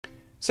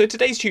So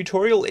today's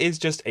tutorial is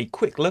just a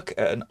quick look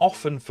at an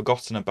often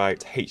forgotten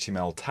about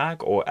HTML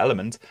tag or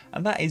element,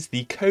 and that is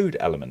the code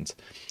element.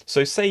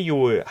 So say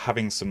you're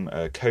having some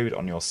code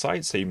on your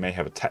site, so you may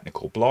have a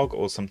technical blog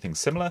or something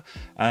similar,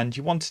 and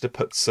you wanted to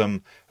put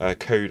some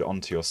code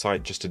onto your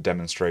site just to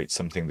demonstrate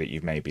something that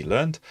you've maybe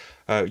learned.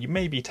 You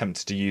may be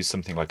tempted to use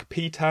something like a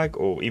p tag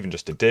or even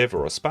just a div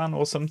or a span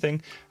or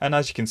something, and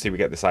as you can see we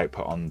get this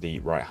output on the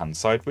right hand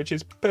side, which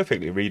is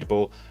perfectly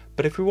readable.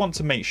 But if we want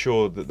to make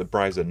sure that the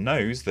browser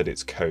knows that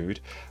it's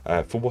code,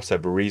 for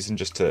whatever reason,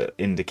 just to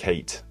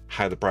indicate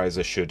how the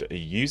browser should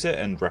use it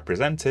and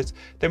represent it,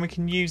 then we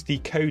can use the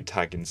code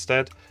tag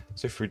instead.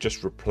 So if we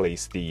just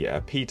replace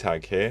the p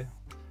tag here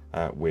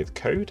with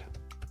code,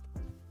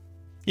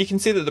 you can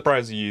see that the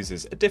browser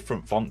uses a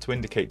different font to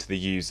indicate to the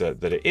user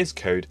that it is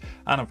code,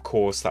 and of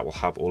course that will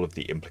have all of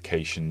the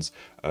implications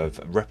of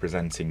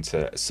representing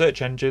to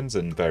search engines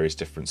and various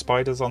different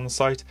spiders on the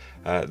site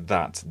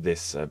that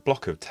this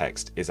block of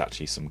text is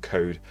actually some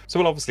code. So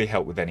it will obviously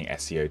help with any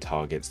SEO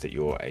targets that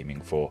you're aiming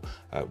for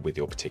with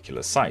your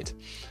particular site.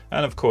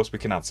 And of course we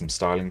can add some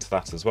styling to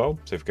that as well.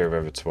 So if we go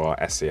over to our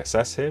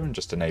SCSS here and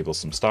just enable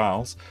some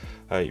styles,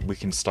 we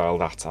can style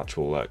that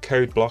actual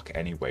code block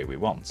any way we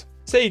want.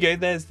 So there you go,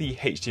 there's the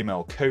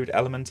HTML code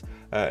element.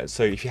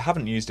 So if you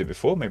haven't used it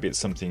before, maybe it's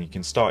something you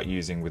can start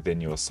using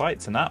within your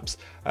sites and apps.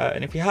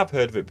 And if you have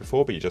heard of it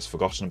before but you've just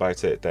forgotten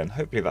about it, then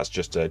hopefully that's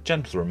just a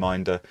gentle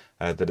reminder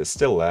that it's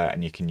still there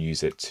and you can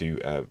use it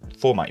to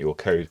format your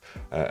code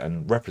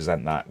and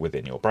represent that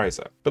within your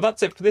browser. But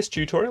that's it for this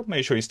tutorial.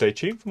 Make sure you stay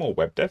tuned for more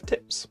web dev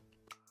tips.